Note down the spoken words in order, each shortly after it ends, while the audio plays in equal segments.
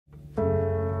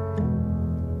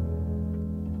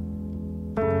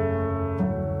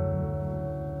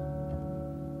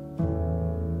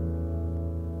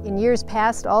years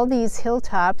past, all these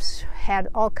hilltops had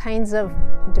all kinds of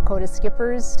Dakota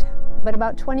skippers, but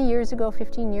about 20 years ago,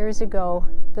 15 years ago,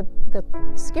 the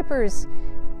skippers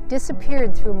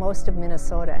disappeared through most of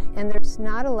Minnesota, and there's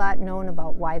not a lot known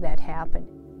about why that happened.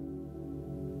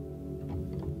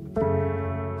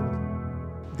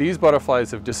 These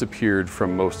butterflies have disappeared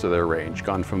from most of their range,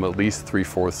 gone from at least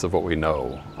 3/4 of what we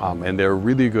know, and they're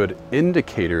really good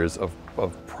indicators of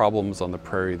problems on the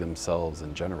prairie themselves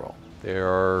in general. They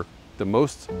are the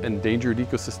most endangered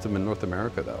ecosystem in North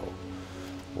America, though.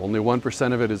 Only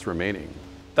 1% of it is remaining.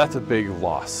 That's a big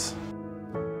loss.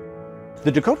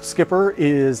 The Dakota skipper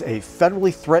is a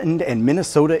federally threatened and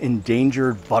Minnesota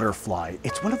endangered butterfly.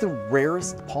 It's one of the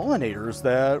rarest pollinators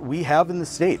that we have in the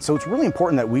state, so it's really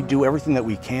important that we do everything that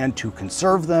we can to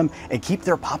conserve them and keep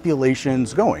their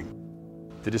populations going.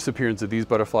 The disappearance of these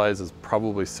butterflies is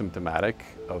probably symptomatic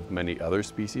of many other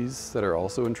species that are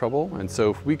also in trouble, and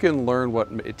so if we can learn what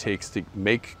it takes to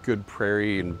make good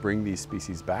prairie and bring these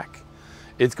species back,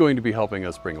 it's going to be helping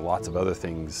us bring lots of other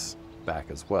things back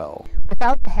as well.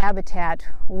 Without the habitat,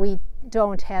 we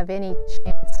don't have any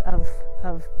chance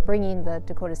of bringing the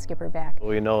Dakota skipper back.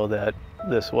 We know that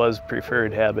this was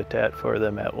preferred habitat for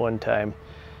them at one time,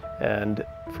 and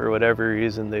for whatever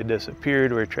reason they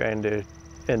disappeared. We're trying to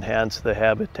enhance the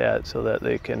habitat so that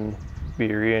they can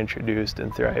be reintroduced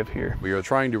and thrive here. We are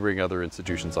trying to bring other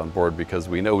institutions on board because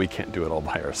we know we can't do it all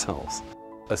by ourselves.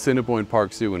 Assiniboine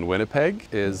Park Zoo in Winnipeg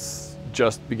is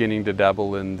just beginning to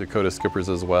dabble in Dakota skippers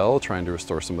as well, trying to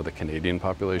restore some of the Canadian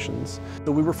populations.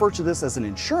 So we refer to this as an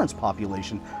insurance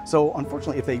population. So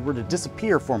unfortunately, if they were to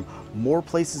disappear from more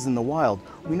places in the wild,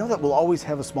 we know that we'll always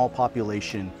have a small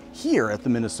population here at the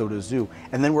Minnesota Zoo,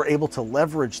 and then we're able to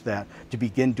leverage that to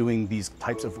begin doing these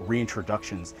types of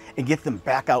reintroductions and get them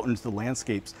back out into the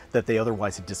landscapes that they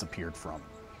otherwise had disappeared from.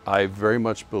 I very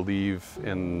much believe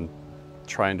in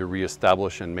trying to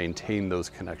reestablish and maintain those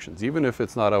connections. Even if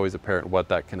it's not always apparent what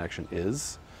that connection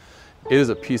is, it is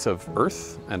a piece of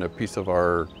earth and a piece of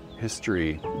our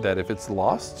history that if it's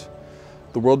lost,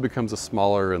 the world becomes a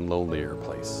smaller and lonelier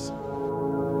place.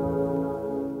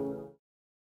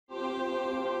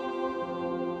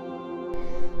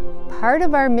 Part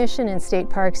of our mission in state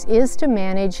parks is to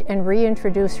manage and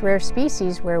reintroduce rare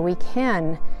species where we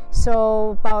can.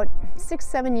 So about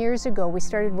 6-7 years ago, we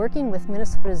started working with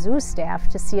Minnesota Zoo staff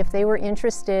to see if they were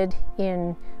interested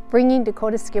in bringing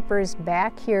Dakota skippers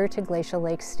back here to Glacial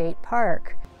Lakes State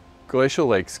Park. Glacial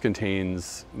Lakes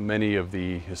contains many of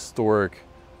the historic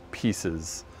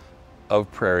pieces of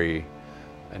prairie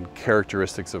and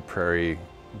characteristics of prairie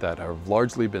that have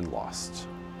largely been lost.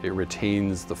 It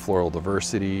retains the floral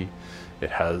diversity,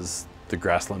 it has the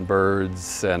grassland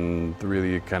birds and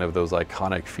really kind of those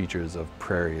iconic features of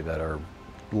prairie that are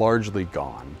largely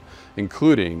gone,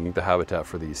 including the habitat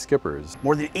for these skippers.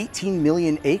 More than 18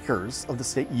 million acres of the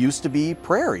state used to be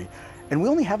prairie, and we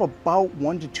only have about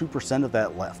 1 to 2% of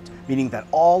that left, meaning that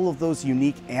all of those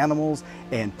unique animals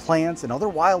and plants and other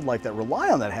wildlife that rely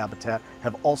on that habitat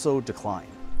have also declined.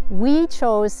 We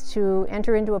chose to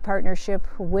enter into a partnership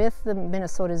with the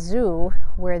Minnesota Zoo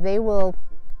where they will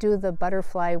do the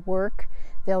butterfly work.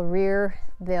 They'll rear,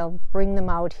 they'll bring them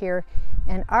out here,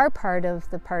 and our part of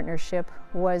the partnership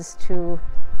was to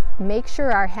make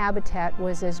sure our habitat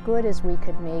was as good as we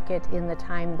could make it in the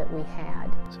time that we had.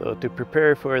 So to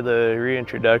prepare for the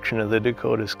reintroduction of the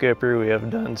Dakota skipper, we have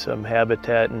done some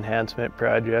habitat enhancement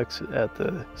projects at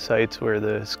the sites where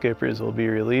the skippers will be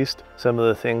released. Some of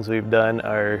the things we've done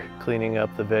are cleaning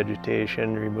up the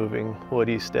vegetation, removing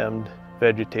woody stemmed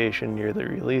vegetation near the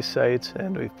release sites,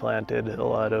 and we've planted a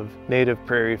lot of native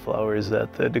prairie flowers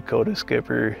that the Dakota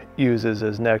skipper uses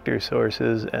as nectar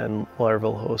sources and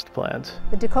larval host plants.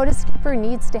 The Dakota skipper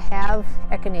needs to have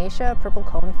echinacea, purple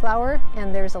coneflower,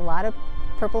 and there's a lot of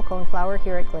purple coneflower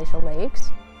here at Glacial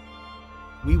Lakes.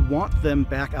 We want them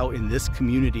back out in this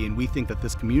community, and we think that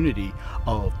this community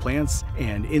of plants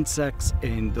and insects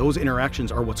and those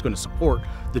interactions are what's going to support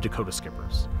the Dakota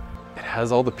skippers. It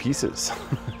has all the pieces.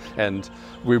 And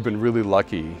we've been really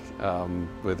lucky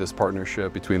with this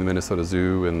partnership between the Minnesota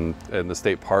Zoo and the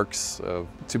state parks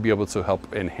to be able to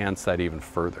help enhance that even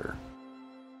further.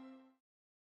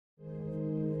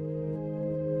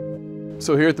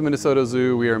 So here at the Minnesota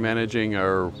Zoo, we are managing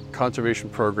our conservation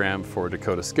program for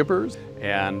Dakota skippers.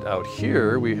 And out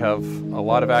here, we have a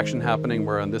lot of action happening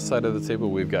where on this side of the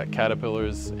table, we've got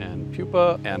caterpillars and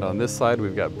pupa. And on this side,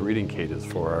 we've got breeding cages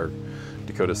for our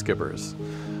Dakota skippers.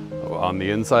 On the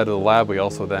inside of the lab, we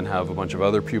also then have a bunch of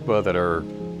other pupa that are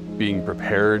being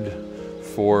prepared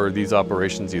for these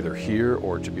operations either here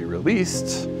or to be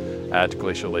released. at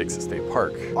Glacial Lakes State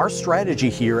Park. Our strategy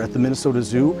here at the Minnesota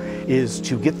Zoo is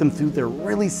to get them through their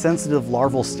really sensitive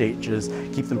larval stages,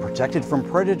 keep them protected from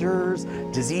predators,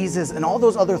 diseases, and all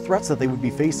those other threats that they would be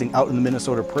facing out in the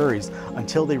Minnesota prairies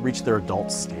until they reach their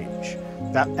adult stage.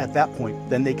 At that point,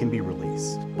 then they can be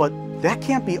released. But that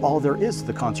can't be all there is to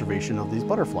the conservation of these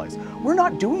butterflies. We're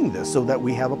not doing this so that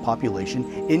we have a population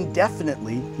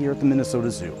indefinitely here at the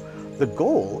Minnesota Zoo. The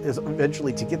goal is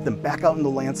eventually to get them back out in the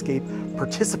landscape,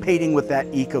 participating with that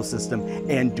ecosystem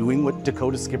and doing what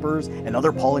Dakota skippers and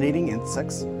other pollinating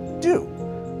insects do.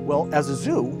 Well, as a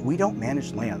zoo, we don't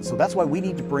manage land, so that's why we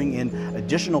need to bring in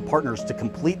additional partners to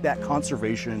complete that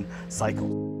conservation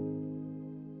cycle.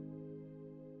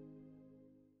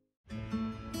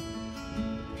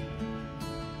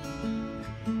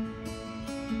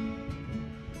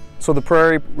 So the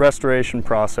prairie restoration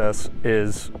process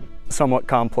is somewhat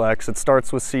complex. It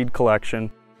starts with seed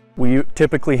collection. We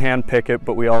typically hand pick it,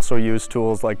 but we also use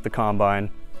tools like the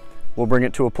combine. We'll bring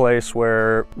it to a place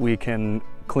where we can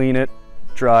clean it,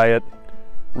 dry it,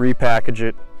 repackage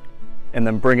it, and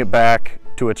then bring it back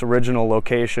to its original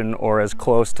location or as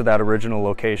close to that original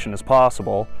location as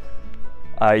possible,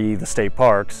 i.e. the state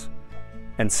parks,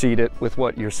 and seed it with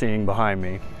what you're seeing behind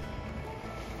me.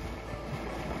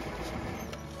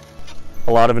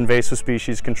 A lot of invasive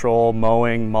species control,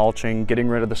 mowing, mulching, getting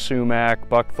rid of the sumac,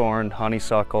 buckthorn,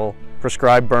 honeysuckle.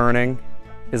 Prescribed burning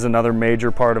is another major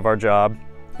part of our job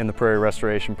in the prairie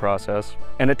restoration process.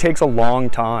 And it takes a long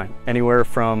time, anywhere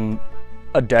from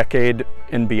a decade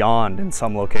and beyond in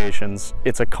some locations.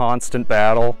 It's a constant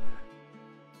battle.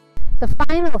 The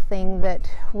final thing that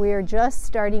we're just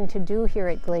starting to do here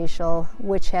at Glacial,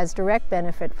 which has direct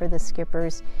benefit for the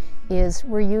skippers, is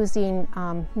we're using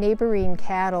neighboring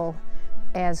cattle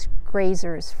as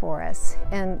grazers for us.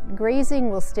 And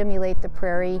grazing will stimulate the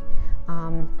prairie,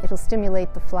 it'll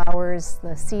stimulate the flowers,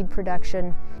 the seed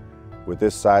production. With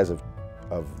this size of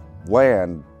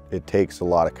land, it takes a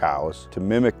lot of cows to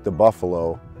mimic the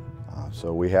buffalo.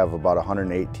 So we have about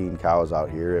 118 cows out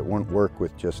here. It wouldn't work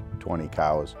with just 20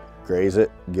 cows. Graze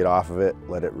it, get off of it,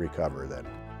 let it recover then.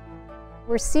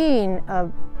 We're seeing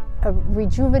a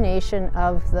rejuvenation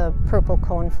of the purple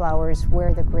coneflowers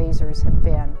where the grazers have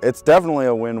been. It's definitely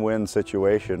a win-win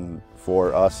situation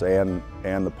for us and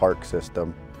the park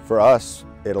system. For us,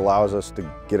 it allows us to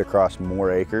get across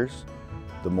more acres.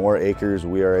 The more acres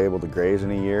we are able to graze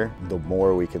in a year, the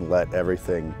more we can let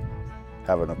everything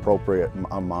have an appropriate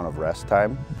amount of rest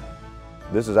time.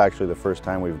 This is actually the first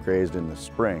time we've grazed in the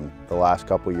spring. The last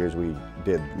couple of years we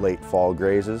did late fall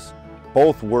grazes.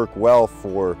 Both work well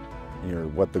for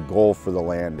what the goal for the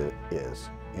land is.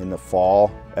 In the fall,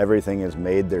 everything has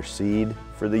made their seed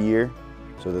for the year,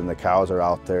 so then the cows are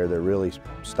out there, they're really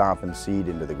stomping seed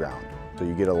into the ground. So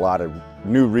you get a lot of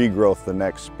new regrowth the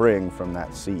next spring from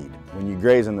that seed. When you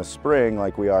graze in the spring,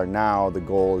 like we are now, the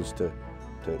goal is to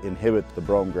inhibit the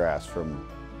brome grass from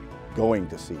going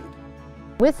to seed.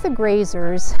 With the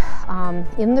grazers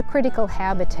in the critical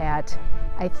habitat,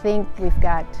 I think we've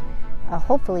got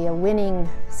hopefully a winning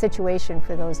situation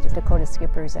for those Dakota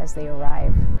skippers as they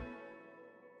arrive.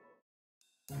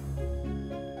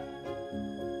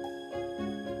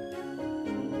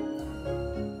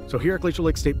 So here at Glacial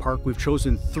Lakes State Park, we've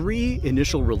chosen 3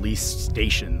 initial release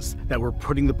stations that we're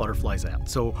putting the butterflies at.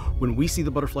 So when we see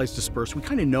the butterflies disperse, we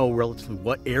kind of know relatively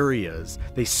what areas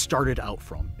they started out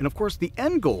from. And of course, the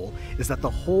end goal is that the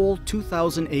whole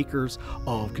 2,000 acres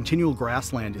of continual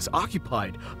grassland is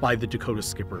occupied by the Dakota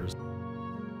skippers.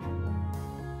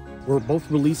 We're both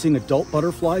releasing adult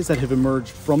butterflies that have emerged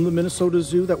from the Minnesota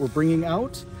Zoo that we're bringing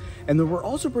out. And then we're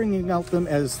also bringing out them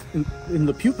as in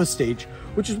the pupa stage,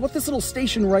 which is what this little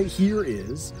station right here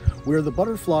is, where the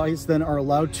butterflies then are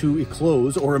allowed to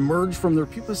eclose or emerge from their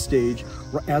pupa stage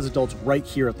as adults right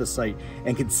here at the site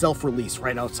and can self-release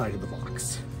right outside of the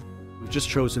box. We've just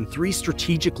chosen 3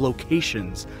 strategic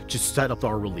locations to set up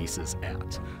our releases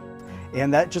at.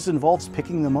 And that just involves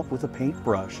picking them up with a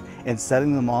paintbrush and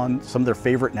setting them on some of their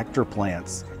favorite nectar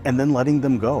plants and then letting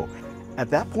them go. At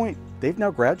that point, they've now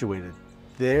graduated.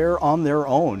 They're on their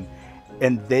own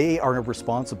and they are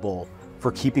responsible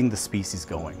for keeping the species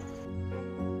going.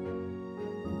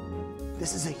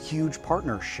 This is a huge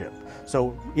partnership.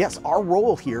 So yes, our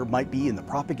role here might be in the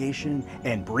propagation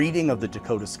and breeding of the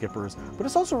Dakota skippers, but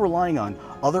it's also relying on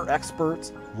other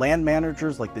experts, land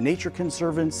managers like the Nature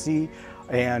Conservancy,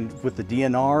 and with the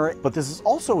DNR, but this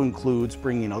also includes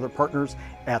bringing in other partners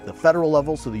at the federal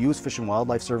level, so the U.S. Fish and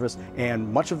Wildlife Service,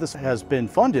 and much of this has been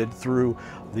funded through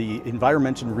the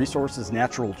Environment and Resources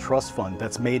Natural Trust Fund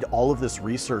that's made all of this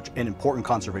research and important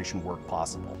conservation work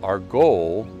possible. Our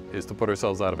goal is to put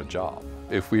ourselves out of a job.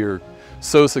 If we are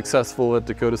so successful at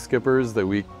Dakota Skippers that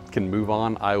we can move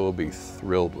on, I will be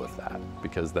thrilled with that,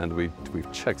 because then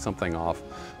we've checked something off.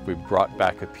 We've brought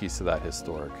back a piece of that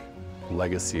historic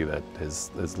legacy that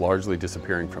is largely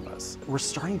disappearing from us. We're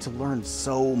starting to learn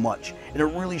so much in a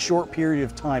really short period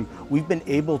of time. We've been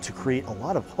able to create a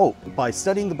lot of hope by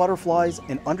studying the butterflies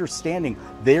and understanding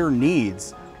their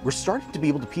needs. We're starting to be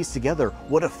able to piece together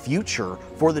what a future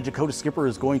for the Dakota skipper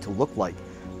is going to look like.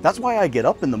 That's why I get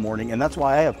up in the morning, and that's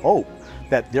why I have hope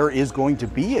that there is going to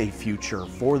be a future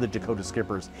for the Dakota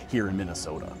skippers here in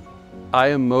Minnesota. I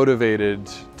am motivated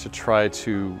to try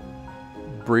to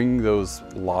bring those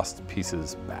lost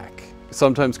pieces back.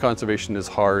 Sometimes conservation is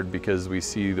hard because we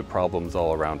see the problems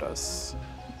all around us,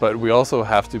 but we also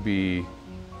have to be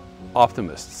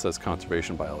optimists as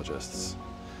conservation biologists.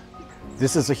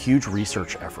 This is a huge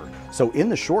research effort. So in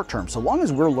the short term, so long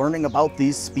as we're learning about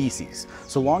these species,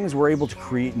 so long as we're able to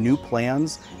create new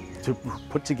plans to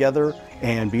put together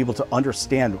and be able to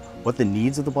understand what the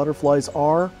needs of the butterflies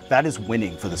are, that is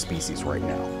winning for the species right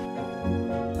now.